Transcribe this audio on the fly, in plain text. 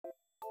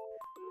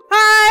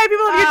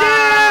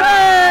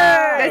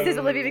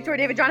Olivia, Victoria,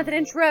 David, Jonathan,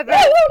 and Trevor.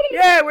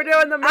 Yeah, we're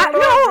doing the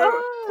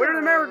we're doing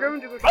the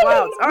merry-go-round to the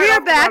clouds. We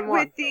are back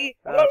with the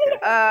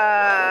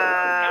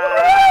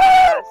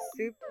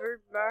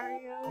Super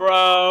Mario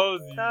Bros.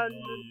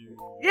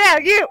 Yeah,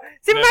 you!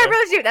 Super Mario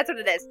Bros. U! That's what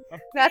it is.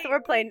 That's what we're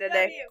playing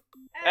today.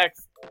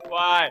 X,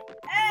 Y,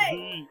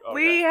 Z. Okay.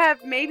 We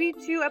have maybe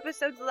 2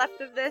 episodes left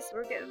of this.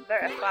 We're getting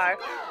very far.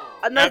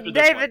 Unless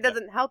David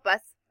doesn't help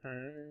us.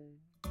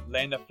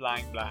 Land of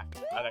Flying Black.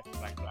 I like the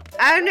Flying Black.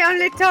 I'm the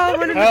only tall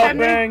one in the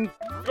family.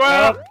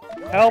 Squirrel!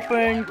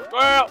 Helping!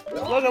 Squirrel!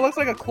 Look, it looks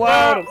like a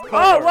cloud of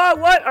color. Oh, whoa,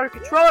 what? Our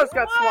controllers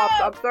got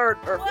swapped. I'm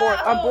 3rd or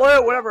 4th. I'm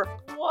blue, whatever.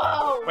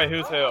 Whoa! Wait,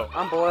 who's who?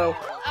 I'm blue.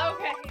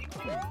 Okay.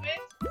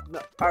 No.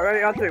 Alright,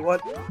 ready? On 3. 1,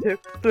 2,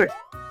 3.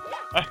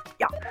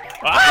 Yeah.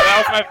 Ah, that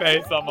was my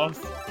face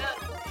almost.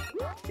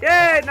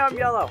 Yay! Now I'm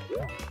yellow.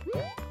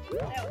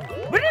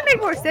 Wouldn't it make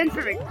more sense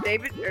for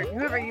David or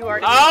whoever you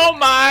are? Oh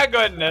my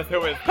goodness,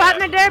 who is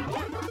Partner that?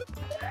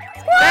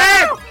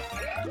 Deb!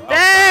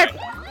 Deb!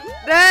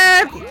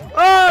 Deb!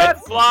 Oh!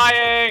 It's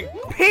flying!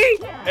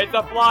 Pete! It's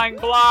a flying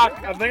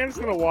block! I think I'm just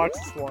gonna watch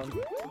this one.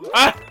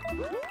 Ah!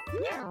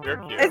 You're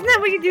cute. Isn't that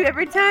what you do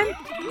every time?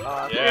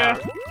 Yeah.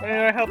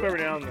 I help every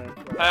now and then.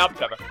 Help,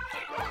 Trevor.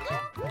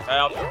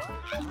 Help.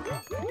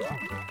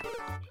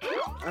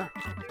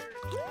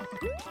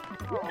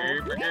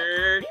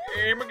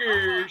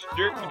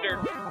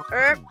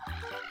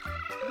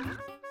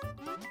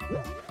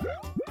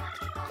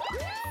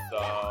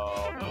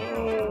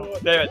 So,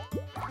 David.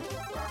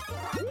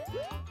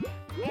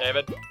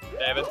 David.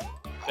 David.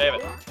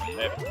 David.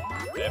 David.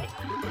 David.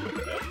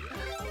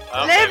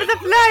 Oh, Liv is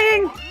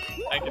flying!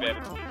 Thank you,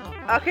 David.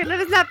 Okay,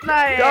 Liv is not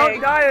flying. Don't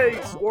die,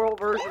 you squirrel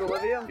version,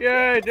 Olivia.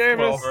 Yay,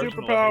 David,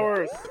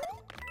 superpowers.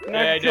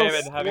 Yay,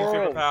 David, having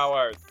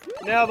superpowers.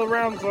 Now the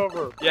round's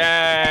over. Yay!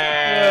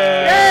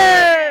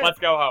 Yay! Let's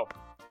go home.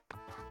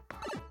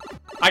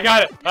 I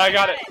got it! I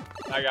got it!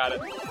 I got it.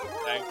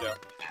 Thank you.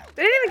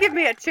 They didn't even give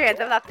me a chance.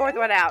 I'm the 4th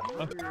one out.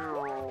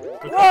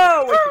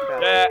 Whoa!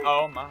 Yeah,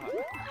 oh my.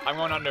 I'm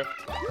going under.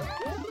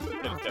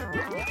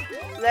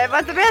 Liv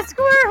was the best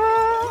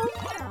squirrel!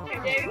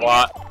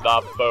 What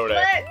the booty? Go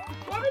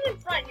over the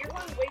front. You're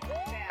going way too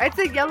fast. It's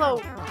a yellow.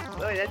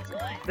 Oh, that's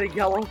the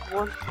yellow one.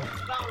 Going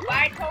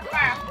way too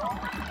fast.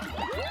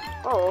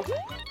 Oh.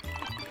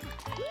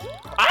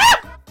 Ah!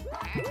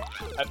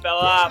 I fell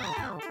off.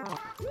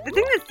 the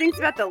thing that stinks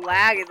about the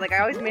lag is like I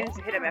always manage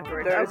to hit him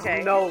afterwards. There's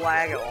okay. no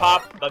lag at all.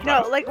 Pop the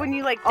No, like when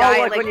you like Oh, die.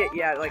 like when you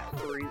like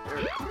freeze.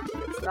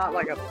 It's not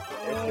like a.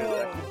 It's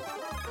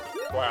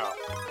just wow.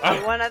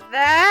 You want of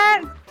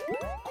that?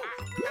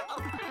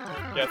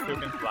 Guess who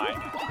can fly?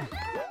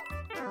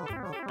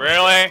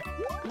 Really?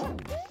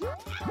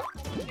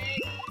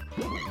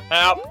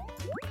 Help!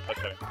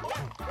 Okay.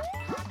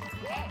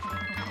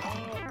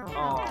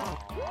 Oh.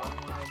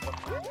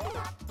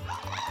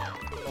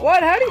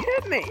 What? How'd he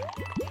hit me?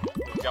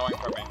 He's going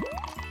for me.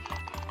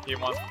 He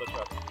wants the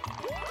trouble.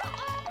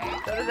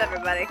 So does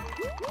everybody.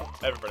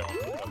 Everybody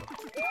wants the trouble.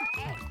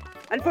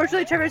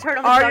 Unfortunately, Trevor's hurt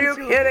on the Are you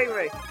kidding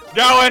me?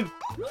 Going!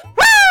 Woo!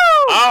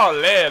 Oh,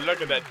 Lid,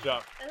 look at that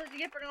jump. That's what you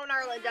get for going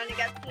early, John. You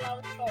got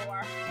slow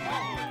score.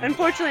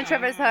 Unfortunately,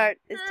 Trevor's heart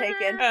is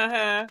taken.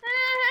 Uh-huh.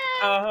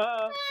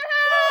 Uh-huh.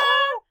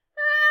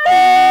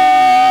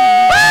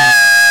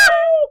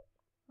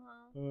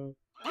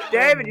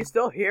 David, you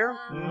still here?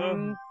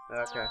 Mhm.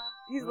 Okay.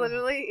 He's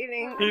literally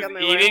eating. He's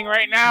gummy eating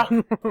right now?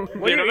 What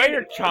Dude, are I you bet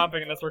you're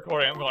chomping in this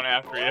recording. I'm going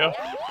after you. worms.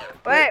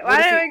 Wait,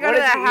 why don't we go to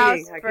the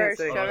house I can't first,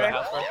 see. Trevor?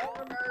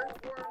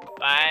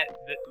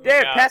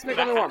 Dave, pass me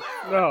gummy worm.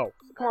 No.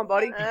 Come on,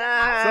 buddy.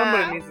 Ah.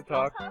 Somebody needs to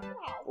talk.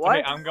 What?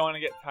 Okay, I'm going to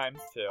get times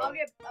 2. I'll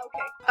get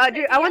okay.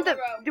 Do I want the?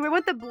 Do we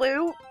want the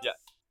blue? Yes.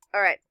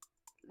 All right.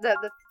 The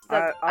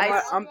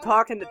ice. I'm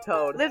talking to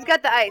Toad. Liv's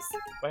got the ice.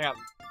 Wait, hang on.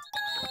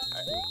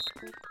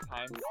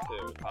 Times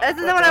 2. This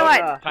is the one I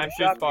want. Times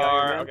 2 Shop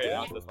far. guy, Okay,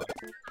 now it's this one.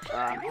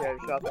 Yeah, your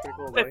shop's pretty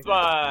cool, buddy. This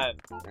one!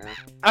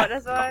 Oh,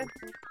 this one.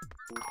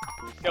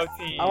 Go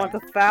team! I want the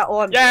fat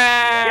one.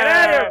 Yeah! Get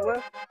out of here!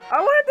 Will. I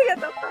wanted to get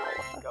the fat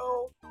one.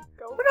 Go!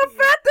 Look how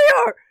fat they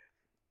are!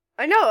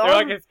 I know. They're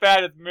like as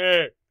fat as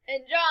me!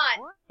 And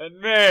John. And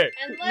me!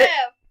 And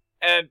Liv.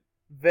 And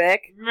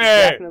Vic. me!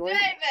 Definitely.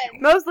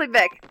 David. Mostly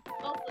Vic.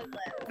 Mostly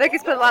Liv. Vic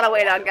has put a lot of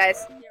weight on,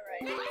 guys. You're right.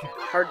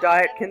 Her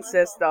diet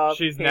consists of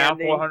She's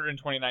candy. now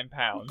 429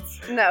 pounds.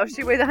 No,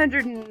 she weighs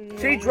 100 and...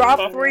 She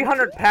dropped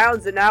 300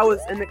 pounds and now is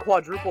in the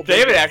quadruple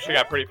digits. David actually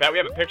got pretty fat. We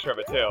have a picture of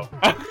it too.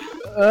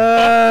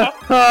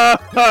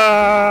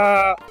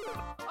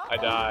 I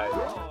died.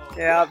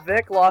 Yeah,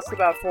 Vic lost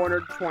about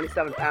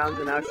 427 pounds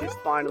and now she's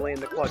finally in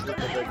the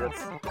quadruple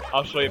digits.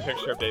 I'll show you a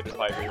picture of David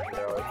 5 years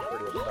ago.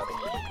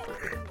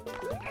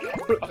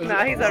 It's pretty upsetting. No,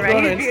 he's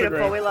alright. He's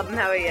beautiful. We love him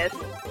how he is.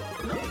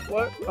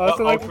 What? Oh,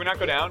 can we not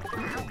go down?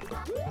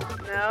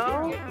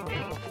 No?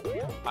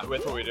 Wait,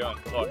 what are we doing?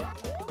 Look.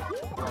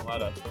 Don't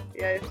let us.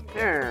 Yeah.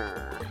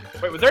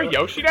 Wait, was there a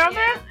Yoshi down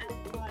there?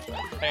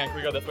 Hang on, can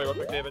we go this way real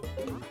quick, David?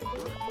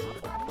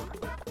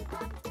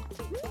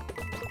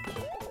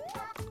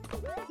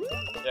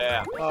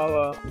 Yeah.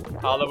 Holla.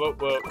 Holla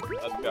whoop whoop.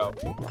 Let's go.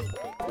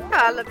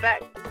 Holla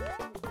back.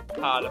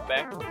 Holla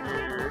back.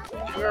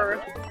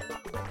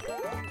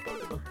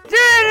 I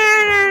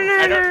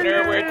I don't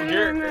know where to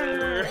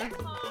go.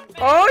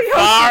 Oh, Yoshi.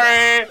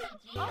 Sorry.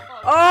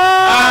 Oh.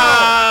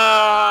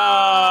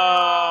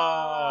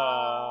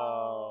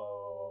 Oh.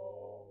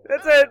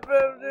 That's it.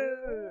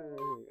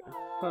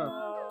 Huh.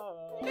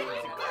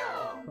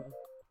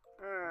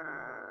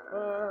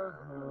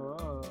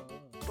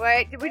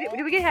 Wait, did we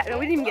get no,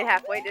 we didn't even get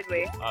halfway, did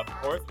we? Of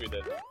course we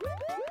did.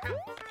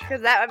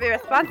 Because that would be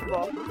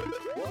responsible.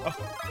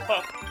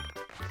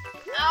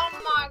 Oh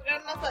my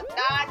goodness, a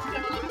dodge.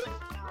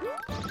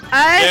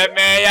 Give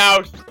me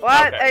Yoshi.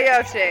 What? Okay. A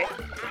Yoshi.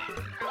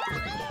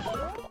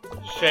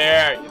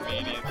 Share, you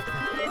meanies.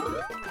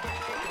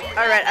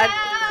 Alright, I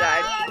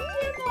died.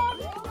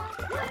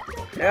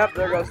 Yep,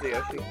 there goes the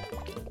Yoshi.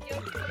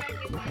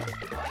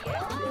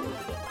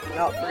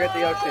 No, forget the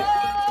Yoshi.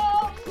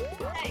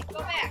 Hey, go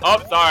back. Oh,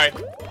 sorry.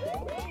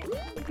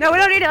 No, we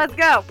don't need it. Let's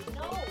go.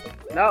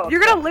 No.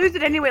 You're gonna lose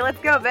it anyway. Let's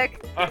go,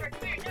 Vic.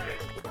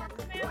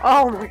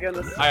 Oh my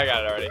goodness. I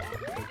got it already.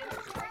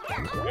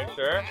 You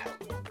sure?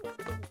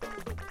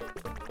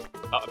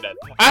 Oh, I'm dead.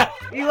 Ah!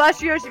 You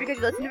lost Yoshi because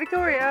you listened to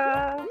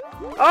Victoria.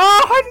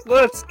 Oh,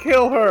 let's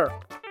kill her.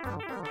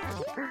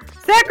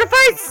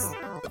 Sacrifice!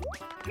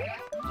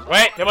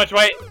 Wait, too much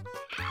weight.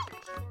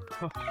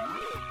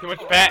 Too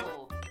much fat.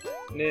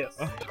 Yes.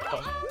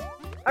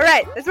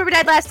 Alright, this is where we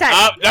died last time.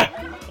 Oh,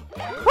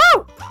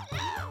 Woo!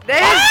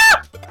 There!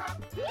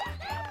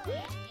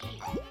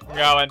 I'm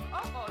going.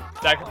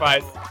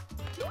 Sacrifice.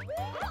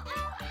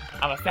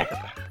 I'm a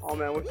sacrifice. Oh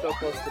man, we're so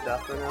close to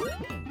death right now.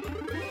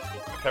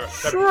 Trevor,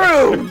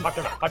 Shroom!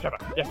 Trevor.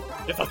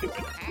 Yes, I'll do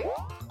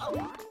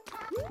it.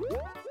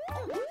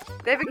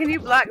 David, can you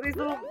block these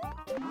little...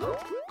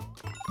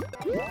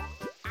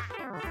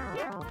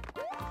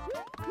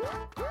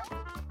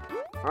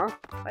 Huh?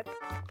 What?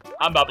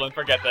 I'm bubbling,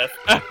 forget this.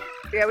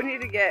 Yeah, we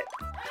need to get...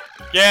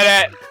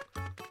 Get it!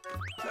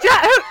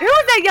 Who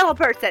was that yellow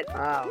person?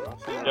 I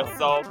don't know. Just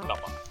so someone.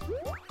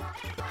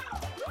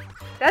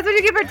 That's what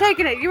you get for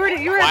taking it. You were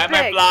Why am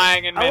I big.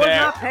 flying in I was midair?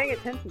 not paying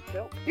attention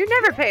still. You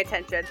never pay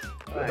attention.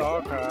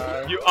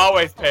 Okay. You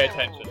always pay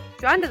attention.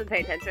 John doesn't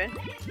pay attention.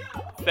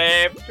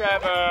 Save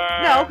Trevor!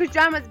 No, because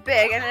John was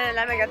big, and then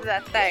I got to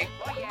that thing.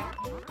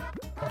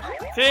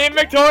 Team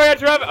Victoria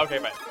Trevor! Okay,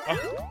 fine.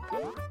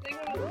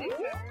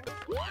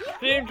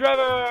 Team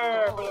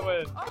Trevor for the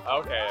win!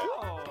 Okay.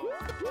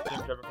 Team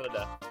Trevor for the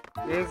death.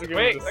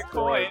 Wait, the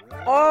coin!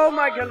 Oh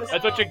my goodness.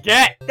 That's what you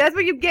get! That's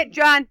what you get,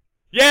 John.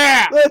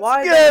 Yeah! Let's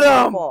Why get is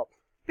that him!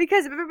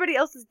 Because if everybody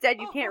else is dead,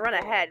 you can't run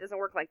ahead. It doesn't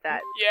work like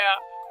that. Yeah!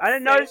 I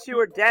didn't notice you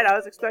were dead. I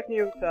was expecting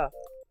you to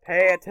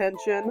pay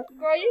attention.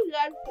 Girl, you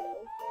got to.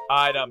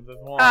 Items is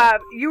one.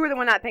 You were the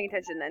one not paying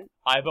attention then.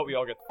 I vote we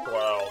all get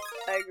squirrels.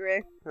 I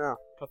agree. Oh.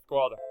 Cause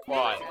squirrels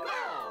are fun.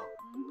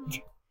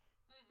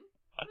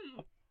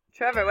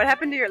 Trevor, what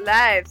happened to your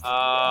lives?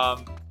 I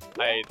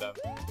ate them.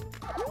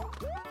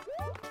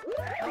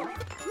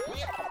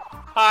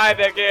 Hi,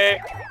 Vicky!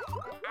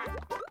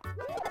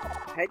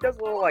 I hate those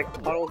little like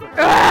puddles of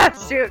Ah,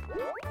 shoot!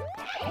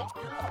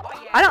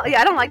 I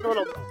don't like the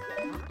little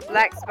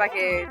black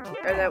spiky,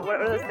 or the, what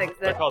are those things?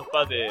 They're called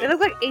fuzzy. They look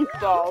like ink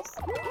balls.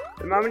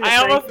 Remind me of the I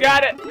almost things-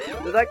 got it!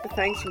 They're like the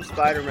things from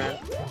Spider-Man.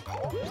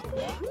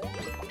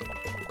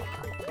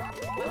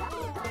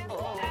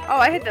 Oh,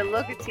 I hit the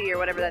Look-a-Tee or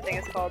whatever that thing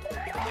is called.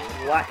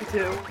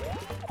 Wackatoo.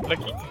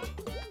 Lucky.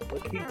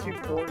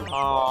 Lakitu Force.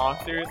 Aw,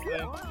 seriously?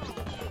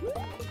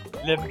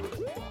 Live.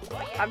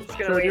 I'm just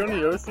gonna So wait. you and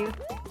Yoshi?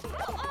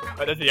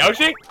 Wait, there's a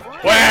Yoshi?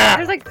 Where?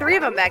 There's like 3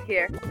 of them back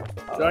here.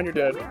 John, you're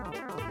dead.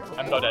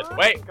 I'm so dead.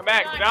 Wait, come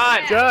back, John!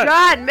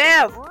 John,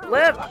 move!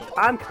 Live!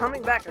 I'm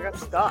coming back. I got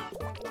stuck.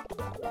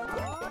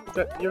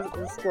 You're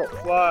squirrel.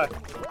 Fly.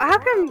 How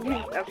come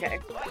you... Okay.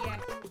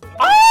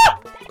 Ah!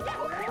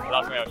 I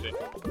lost my Yoshi.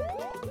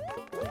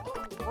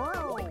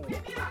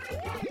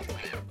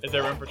 Is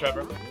there room for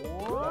Trevor?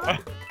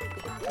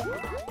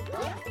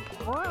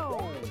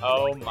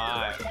 Oh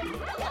my.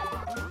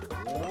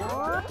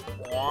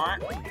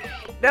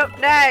 Nope,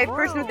 no,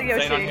 person with the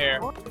Staying on Yoshi. here.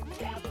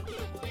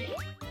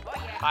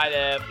 Hi,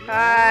 Liv.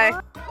 Hi.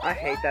 I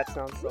hate that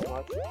sound so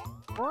much.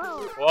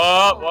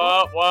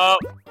 Whoa.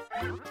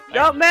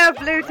 Don't move,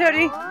 Blue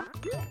Tootie.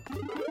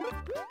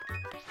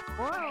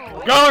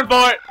 Going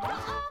for it!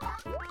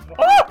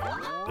 Oh!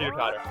 Peter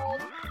Potter.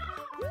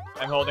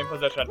 I'm holding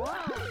position.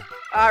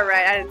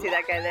 Alright, I didn't see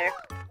that guy there.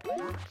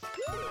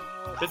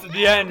 This is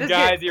the end, This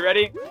guys. You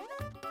ready?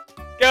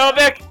 Go,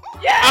 Vic!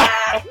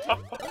 Yeah!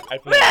 I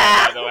played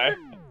that, by the way.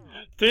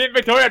 Team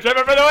Victoria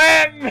Trevor for the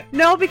win!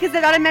 No, because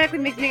that automatically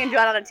makes me and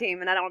John on a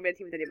team, and I don't want to be on a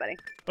team with anybody.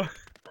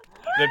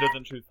 Liv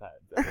doesn't choose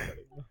sides.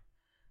 Everybody.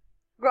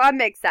 Girl, I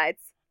make sides.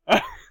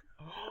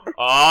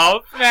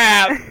 Oh,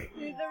 snap! He's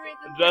the reason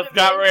for Just the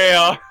got vision.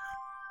 real.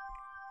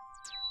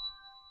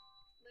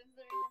 He's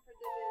the reason for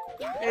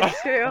the vision.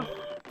 It's true.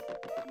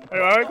 Hey,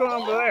 why are we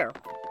going over there?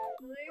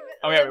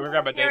 Oh, yeah, we're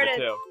grabbing Here it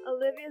David, is. too.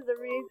 Olivia's the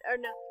reason, or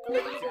no,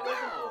 Olivia's the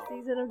reason for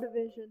the season of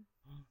division.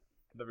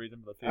 the reason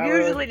for the season.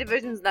 Usually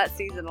division's not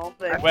seasonal,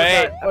 but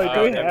Wait. Wait,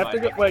 do we never have to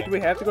mind. go? Wait, do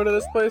we have to go to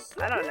this place?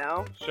 I don't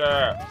know.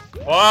 Sure.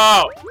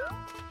 Whoa!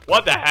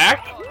 What the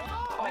heck?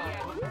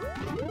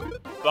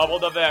 Double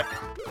the Vic.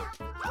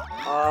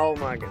 Oh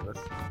my goodness.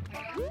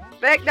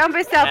 Vic, don't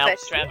be selfish.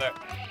 Trevor.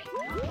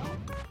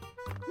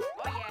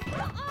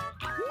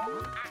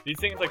 These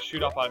things like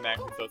shoot off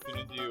automatically, so as soon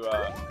as you,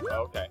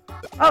 okay.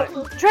 Oh,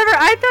 Trevor,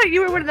 I thought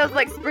you were one of those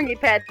like springy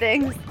pad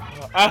things.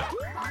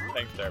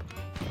 Thanks, sir.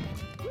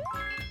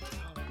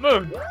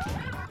 Move!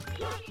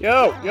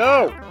 Yo,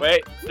 yo!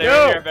 Wait, stay Yo!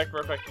 right here, Vic,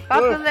 real quick.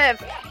 Pop Look. the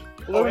live.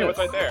 Oh, hey, what's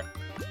right there?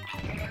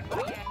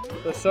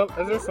 Is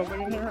there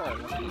something in here?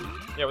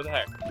 Yeah, what the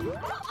heck?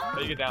 How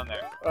do you get down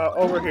there?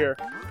 Over here.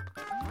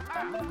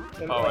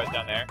 Oh, right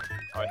down there?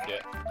 Oh, I see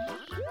it.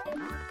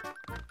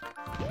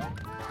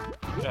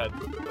 Go ahead.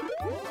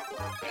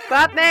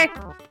 Pop me.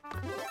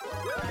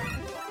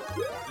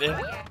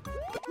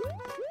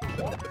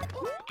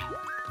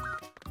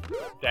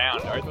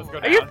 Down. Are we supposed to go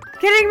down? Are you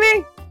kidding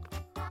me?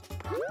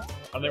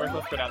 I think we're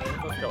supposed to go down. I think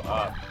we're supposed to go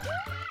up.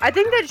 I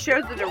think that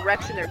shows the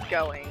direction they're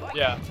going.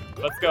 Yeah.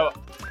 Let's go.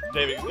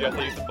 David, you have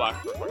to use some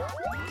blocks real quick.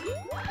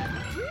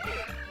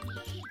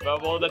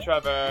 Bubble the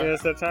Trevor. Yeah,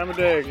 it's that time of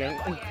day again.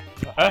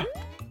 Where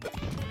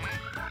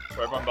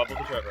everyone bubble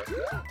the Trevor.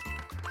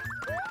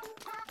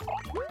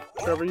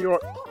 Trevor, you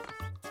are.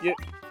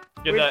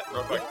 Get that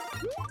real quick.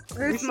 Who's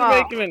We should small?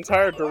 make an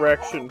entire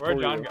direction for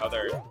Where'd John you. go? Oh,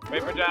 there he is.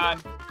 Wait for John.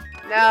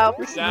 No.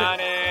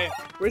 Johnny.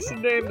 We should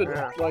name the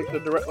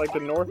the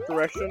north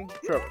direction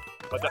Trevor.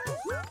 What's that?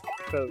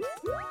 Cause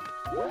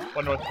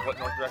What north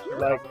direction are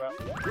we Like- talking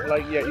about?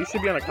 like yeah, you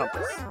should be on a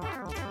compass.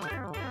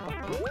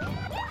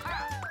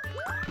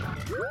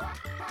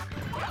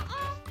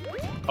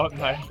 Oh,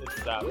 nice. It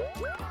stopped.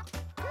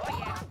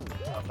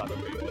 That's not the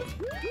way it is.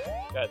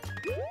 Good.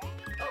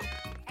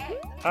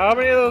 How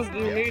many of those do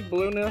you need,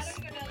 Blueness?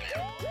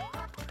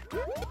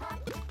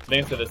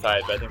 Things to the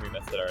side, but I think we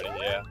missed it already.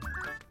 Yeah.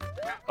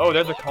 Oh,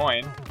 there's a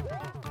coin.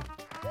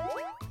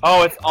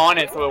 Oh, it's on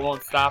it, so it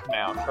won't stop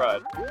now.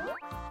 Crud.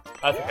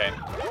 That's okay.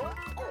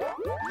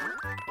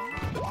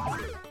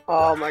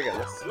 Oh my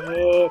goodness.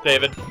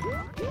 David.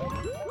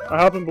 I'm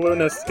helping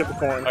Blueness get the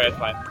coin. Okay, it's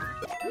fine.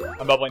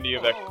 I'm bubbling to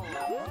you, Vic.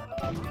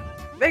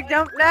 Vic,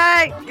 don't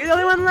die. You're the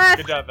only one left.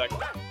 Good job, Vic.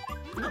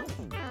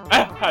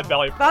 I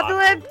belly Pop the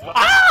flop. lid.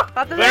 Ah!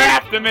 Pop the They're lid.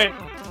 after me.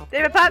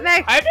 David, pop me.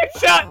 I'm being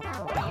shot.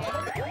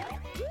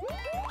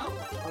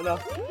 Oh no.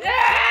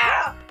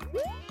 Yeah!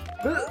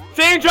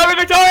 Team Trophy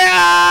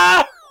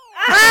Victoria!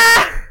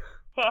 Ah!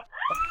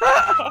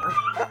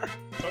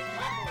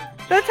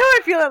 That's how I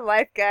feel in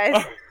life,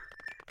 guys.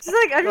 It's just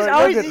like I'm just Look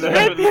always at just that.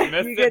 right there.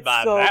 Missed You it get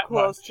by so that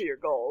close much. to your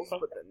goals, but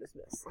then just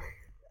miss.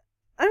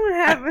 I don't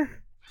have.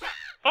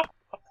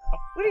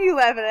 What are you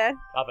laughing at?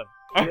 Nothing.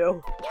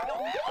 You.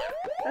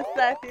 That's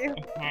not you.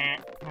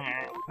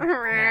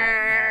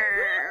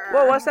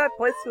 Whoa, what's that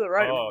place to the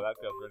right? Oh, that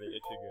feels really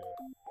itchy good.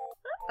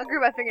 I'll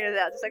grab my fingers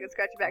out just so I can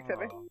scratch your back,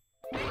 Trevor.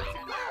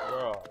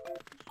 Girl.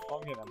 I'm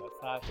getting on that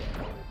side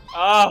here.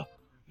 Oh!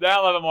 Down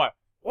a little more.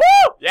 Woo!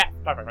 Yeah!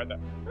 Perfect, right there.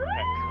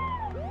 Okay.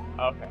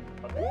 Okay.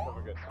 Okay, so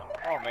we're good.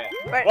 Oh, man.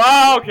 Wait.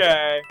 Whoa,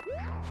 okay!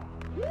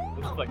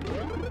 This is like...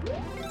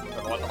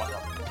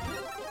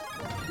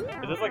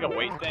 Is this like a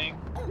weight thing?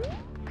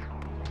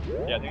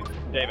 Yeah, I think it's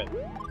David.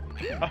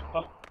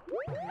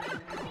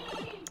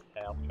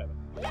 Help, Kevin.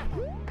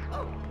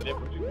 David,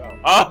 where'd you go?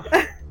 Oh!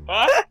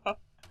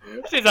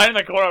 She's hiding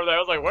in the corner over there. I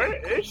was like, where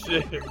is she?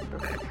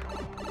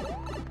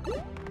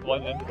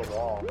 Blend into the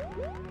wall.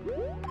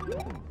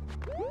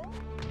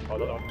 Oh,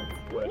 the other one's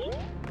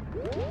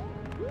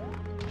squished.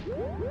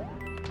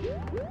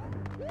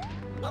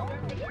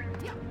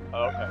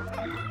 Oh, okay.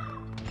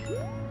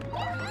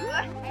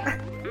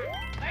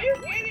 Are you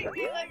kidding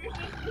me? Like you're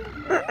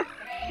so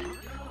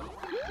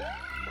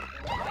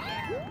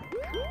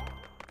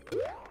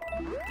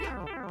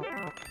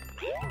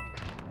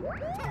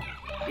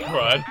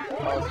Crud.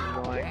 Oh, this is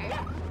annoying.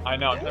 I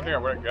know, I'm trying to figure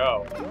out where to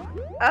go.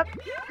 Up.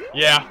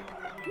 Yeah,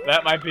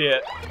 that might be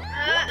it.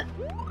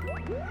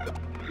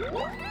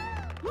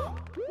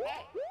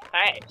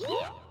 Hey!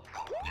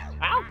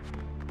 Ow!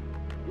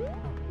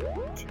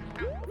 Let's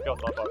go,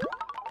 Slowpoke.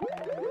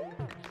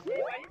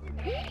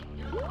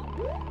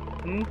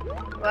 Hmm?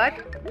 What?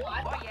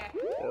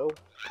 No.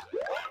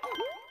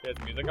 Is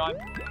music on?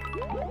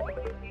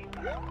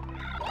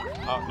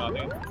 Oh,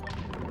 nothing.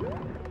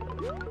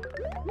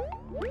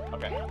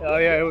 Okay. Oh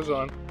yeah, it was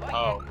on.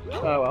 Oh,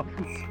 Oh well.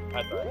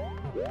 that's alright.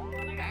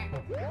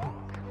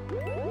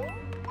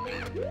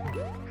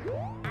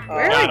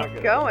 Where got are him.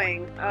 we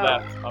going? Oh.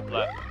 Left, up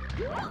left.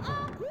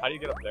 How do you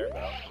get up there,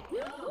 though?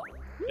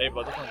 Dave,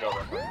 let this one go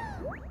real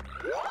quick.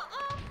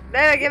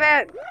 David, give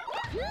it.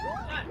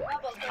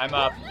 I'm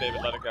up,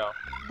 David, let it go.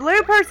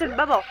 Blue person,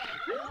 bubble.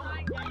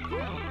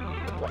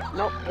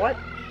 Nope. What?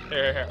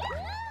 Here, here,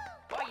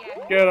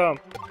 Get him.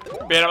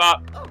 here. Beat him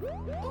up!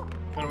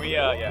 Can we,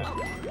 yeah.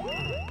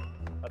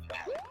 That's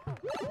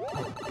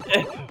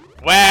fine.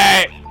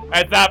 Wait!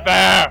 It's not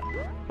fair!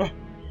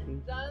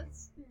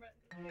 does. The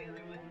other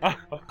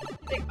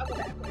way. I'll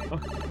go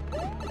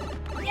back.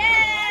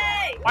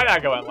 Why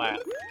not go in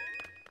last?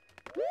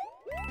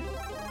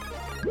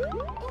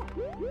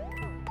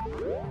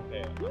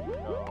 Okay, I'm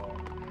gonna go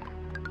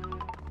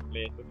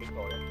lead with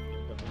Victoria.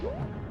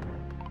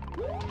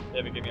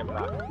 David, give me a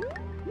black.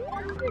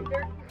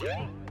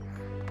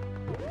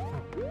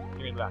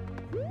 Give me black.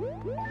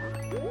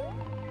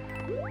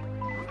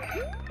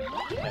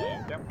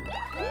 Thank you.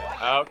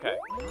 Okay.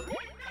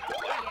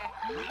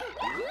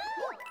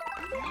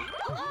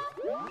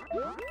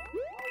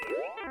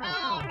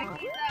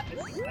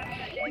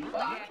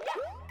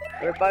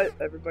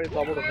 Everybody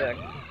bubble to Vic.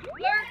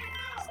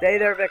 Stay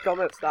there, Vic. Don't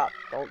move. Stop.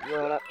 Don't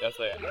run up. Yes,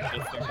 I am.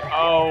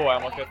 Oh, I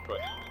almost got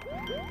squished.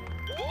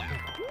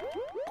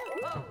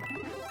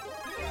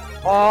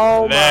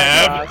 Oh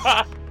my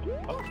gosh.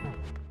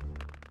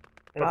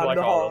 Looks like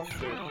all those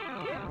suits.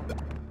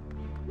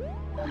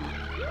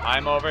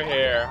 I'm over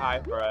here. Hi,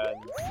 friends.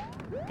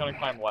 I'm gonna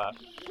climb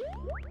left.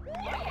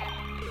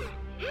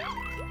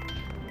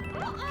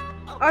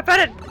 Oh, I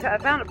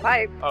found a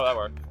pipe. Oh, that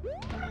worked.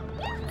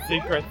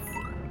 Secrets.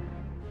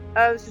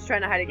 I was just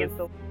trying to hide against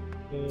the.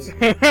 It's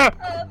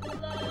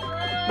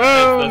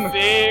Boom! the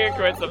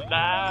secrets of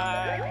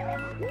life.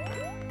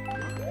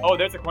 Oh,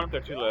 there's a coin up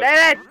there too, Liv.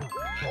 David!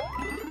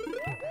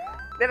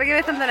 David, give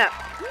me something up.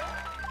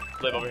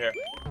 Liv, over here.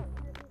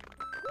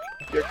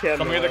 You're kidding.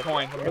 Come get the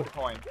coin. Come get the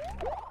coin.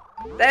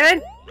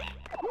 David!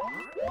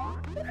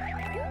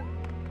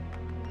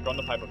 Go on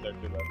the pipe up there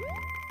too, Liv.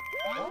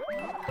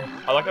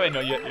 I like how they know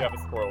you have a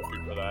squirrel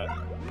suit for that.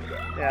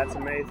 Yeah, it's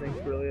amazing.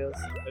 It really is.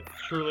 It's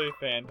truly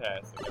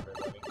fantastic,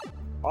 everybody.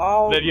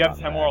 Oh, Liv, you have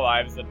 10 more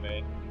lives than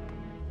me.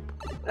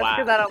 That's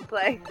because I don't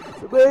play.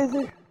 It's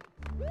amazing.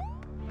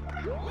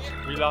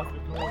 We lost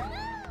Victoria.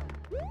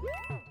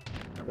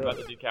 I'm about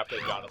to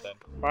decapitate Jonathan.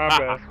 My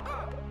bad.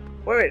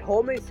 Wait,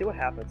 hold me. See what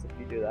happens if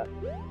you do that.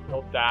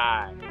 He'll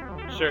die.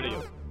 Sure to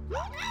you.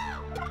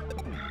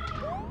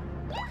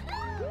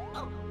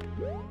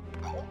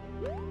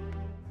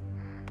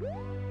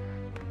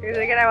 Here's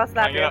again, I will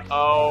slap you.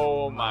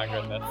 Oh my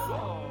goodness.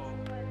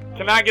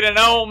 Can I get an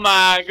oh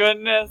my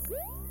goodness?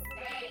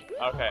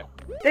 Okay.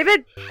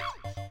 David!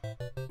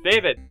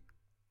 David!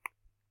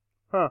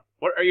 Huh.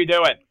 What are you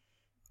doing?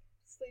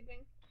 Sleeping.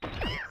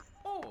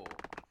 Oh.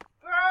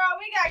 Girl,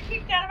 we got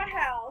kicked out of a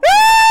house.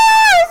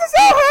 This is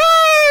so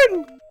hard!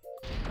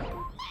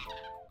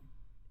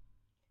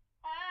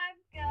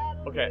 I've got a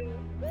Okay.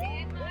 loop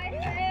in my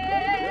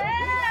head.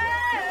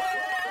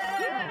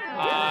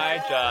 I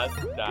just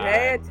died.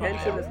 Pay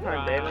attention this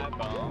time, David.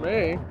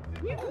 Me?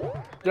 You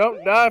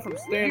Don't die from You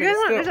standing guys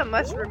want, still. there's a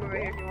mushroom over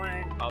here if you want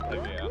it. I'll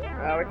take it.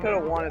 We could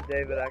have wanted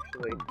David,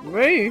 actually.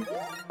 Me?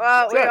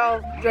 Well, we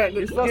all. Jack,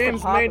 this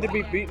game's made to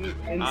be beaten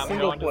in I'm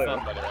single going to player.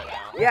 somebody right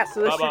now. Yeah,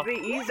 so this Bubba. should be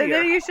So easier.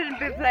 then you shouldn't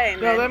be playing,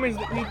 No, man. that means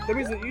that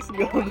you should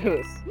be able to do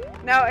this.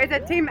 No, it's a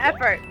team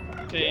effort.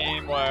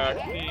 Teamwork,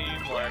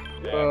 teamwork.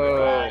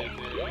 Oh. Everybody do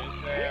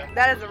their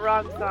That is the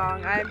wrong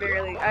song. I'm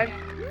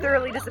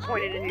thoroughly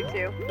disappointed in you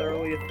two.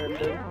 Thoroughly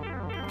offended.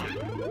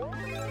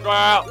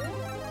 Squirrel!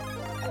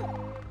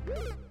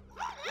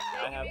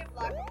 I have.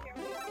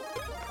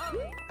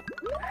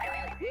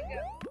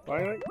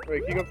 Finally?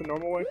 Wait, can you go the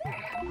normal way?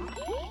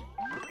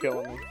 You're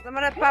killing me. I'm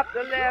gonna pop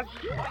the left.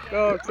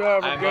 Go,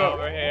 Trevor, I'm go.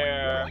 over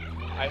here.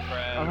 Hi,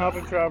 friends. I'm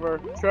helping Trevor.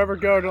 Trevor,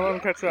 go. Don't let him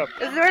catch up.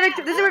 This is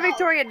where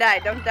Victoria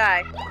died. Don't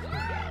die.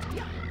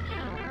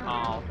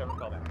 Oh, Trevor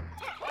fell down.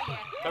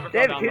 Trevor fell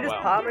David, down can you the just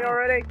well. pop me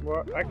already?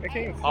 Well, I can't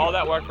even see. All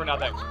that work for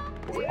nothing.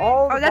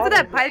 All Oh, that's what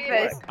that pipe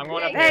is. I'm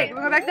going up Hey, here.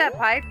 we go back to that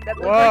pipe. That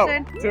blue Whoa,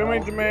 person. too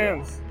many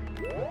demands.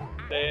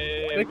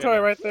 David.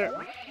 Victoria, right there.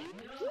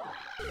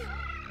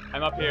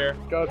 I'm up here.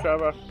 Go,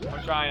 Trevor.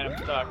 I'm trying. I'm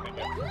stuck. Thank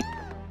you.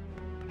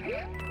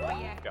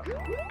 Let's go.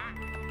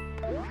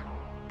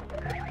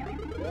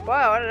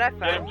 Whoa, what did I Get him,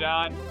 find?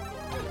 John.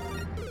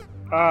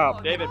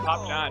 David,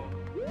 pop John.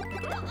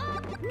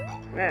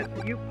 Man,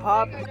 you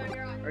pop.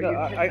 You're No,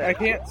 I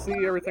can't see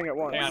everything at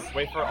once. Hang on.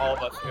 Wait for all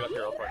of us to get up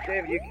here real quick.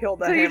 David, you killed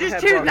that So you hammerhead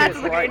just choose bug not who's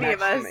to look at right any of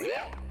next to us. me.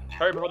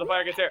 Hurry before the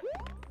fire gets here.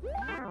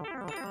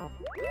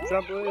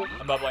 Jump, Liv.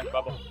 I'm bubbling.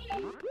 Bubble.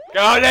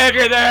 Go, Liv,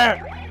 you're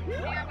there!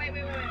 wait.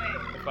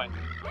 It's fine.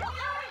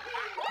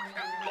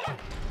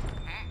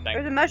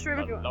 There's a mushroom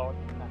if you want. Lord.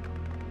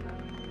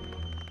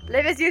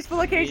 Live is useful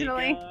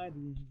occasionally.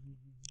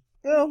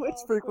 No,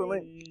 it's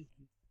frequently.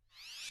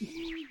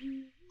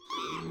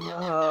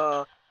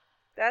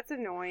 That's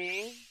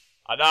annoying.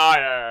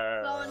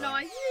 Annoying. So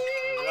annoying.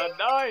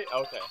 Annoying.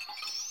 Okay.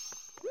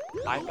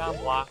 I found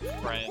blocks,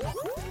 friends.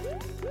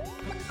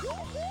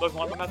 Look,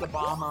 one of them has a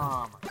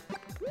bomb.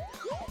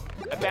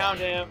 I found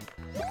him.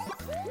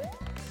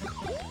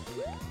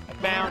 I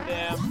found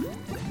him.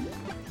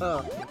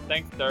 Oh.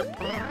 Thanks, Derp.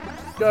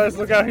 Guys,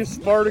 look out, he's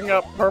farting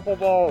up purple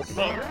balls.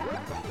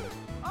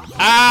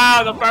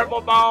 Ah, the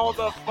purple balls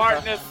of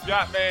fartness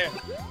got me.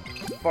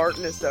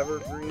 Fartness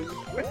evergreen.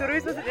 What are we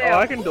supposed to do? Oh,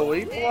 I can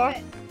delete block?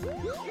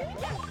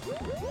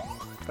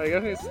 I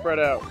guess need to spread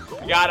out.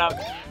 Got him.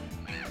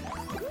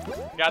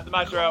 Got the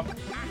mushroom.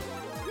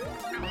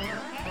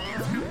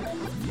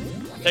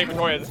 Take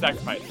Victoria as a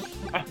sacrifice.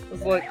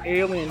 It's like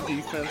alien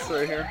defense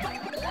right here.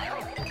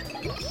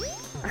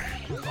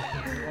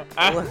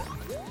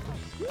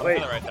 Wait.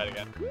 On the right side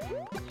again.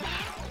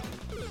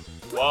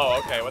 Whoa,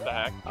 okay, what the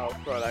heck? Oh,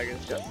 bro, I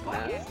just got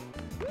smashed.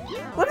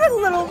 Look at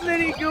little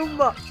mini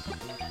Goomba!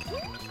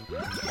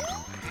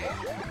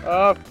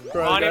 Oh,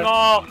 bro.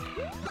 Animal!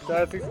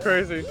 That's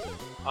crazy.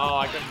 Oh,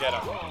 I couldn't get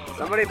him.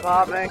 Somebody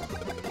pop me.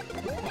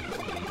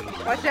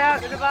 Watch out,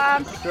 there's a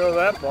bomb. Throw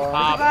that bomb.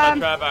 Pop, bomb.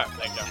 Trevor.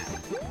 Thank you.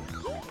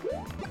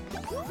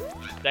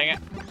 Dang it.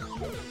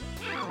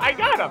 I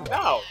got him!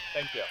 No!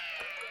 Thank you.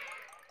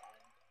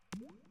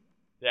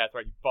 Yeah, that's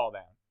right, you fall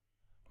down.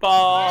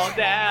 Fall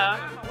down,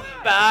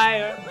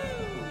 fire,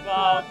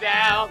 fall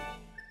down,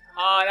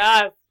 on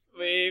us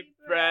we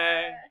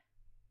pray,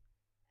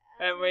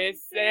 and we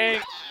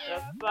sing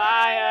the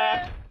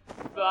fire,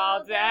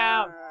 fall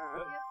down,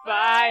 the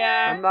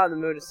fire, I'm not in the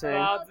mood to sing.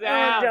 fall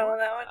down, on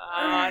that one.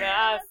 on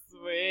us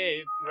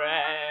we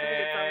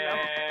pray.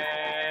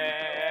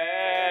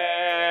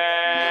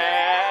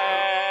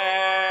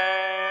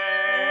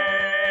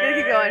 Gotta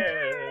keep going.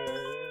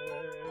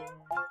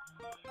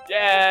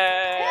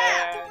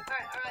 Yeah!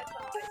 Alright,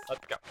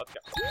 Let's go, let's go,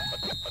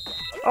 let's go, let's go,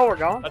 Oh, we're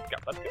gone? let's go,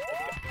 let's go, let's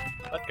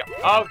go, let's go.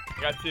 Oh,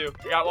 we got two,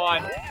 we got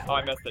one. Oh,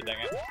 I missed it, dang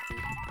it.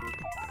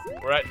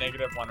 We're at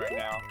 -1 right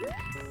now.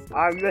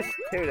 I missed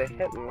two, they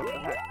hit me, what the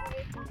heck?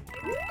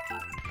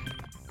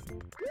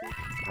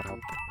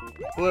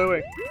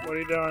 Bluey, what are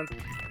you doing?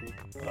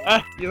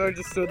 Ah. You literally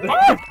just stood there.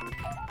 Oh!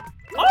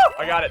 Oh!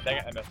 I got it, dang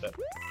it, I missed it.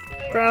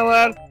 Crown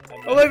lad,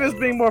 I like this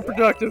being more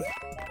productive.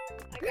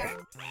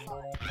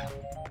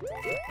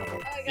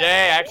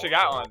 Yay, I actually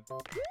got one.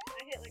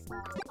 I hit like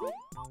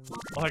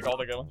I like all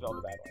the good ones and all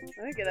the bad ones.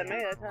 I think I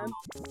made that time.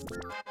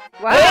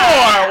 Wow!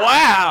 Oh,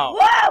 wow!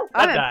 Whoa!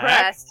 I'm What the heck?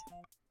 impressed.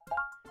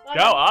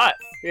 Go us!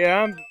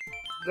 Yeah, I'm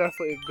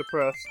definitely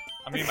depressed.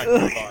 I'm eating my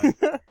food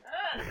bar.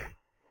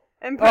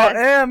 Impressed.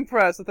 Oh,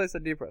 impressed. I thought you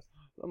said depressed.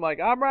 I'm like,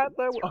 I'm right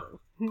there with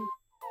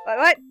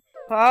What?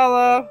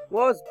 Holla.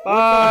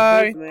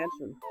 Bye.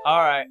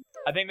 Alright,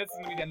 I think this is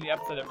going to be the end of the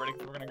episode, everybody,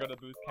 because we're going to go to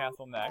Boo's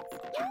Castle next.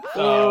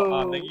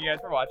 So, thank you guys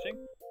for watching.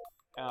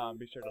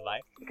 Be sure to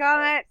like,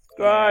 Comment.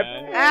 Subscribe.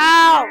 and,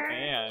 Ow!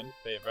 and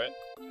favorite.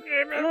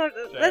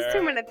 That's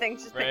too many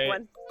things. Just pick Rate.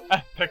 one.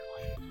 Pick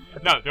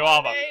one. No, do all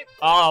of them.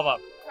 All of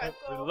them.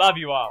 We love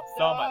you all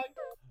so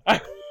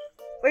much.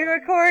 We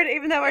record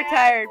even though we're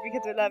tired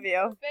because we love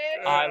you.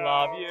 I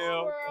love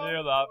you.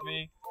 You love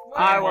me.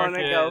 I More want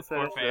to go kids,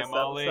 more finish this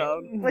family.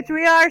 episode. Which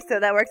we are, so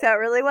that works out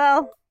really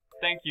well.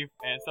 Thank you,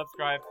 and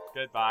subscribe.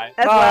 Goodbye.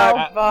 As Bye. well.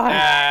 Bye. Bye.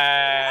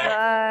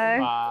 Bye.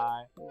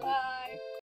 Bye. Bye.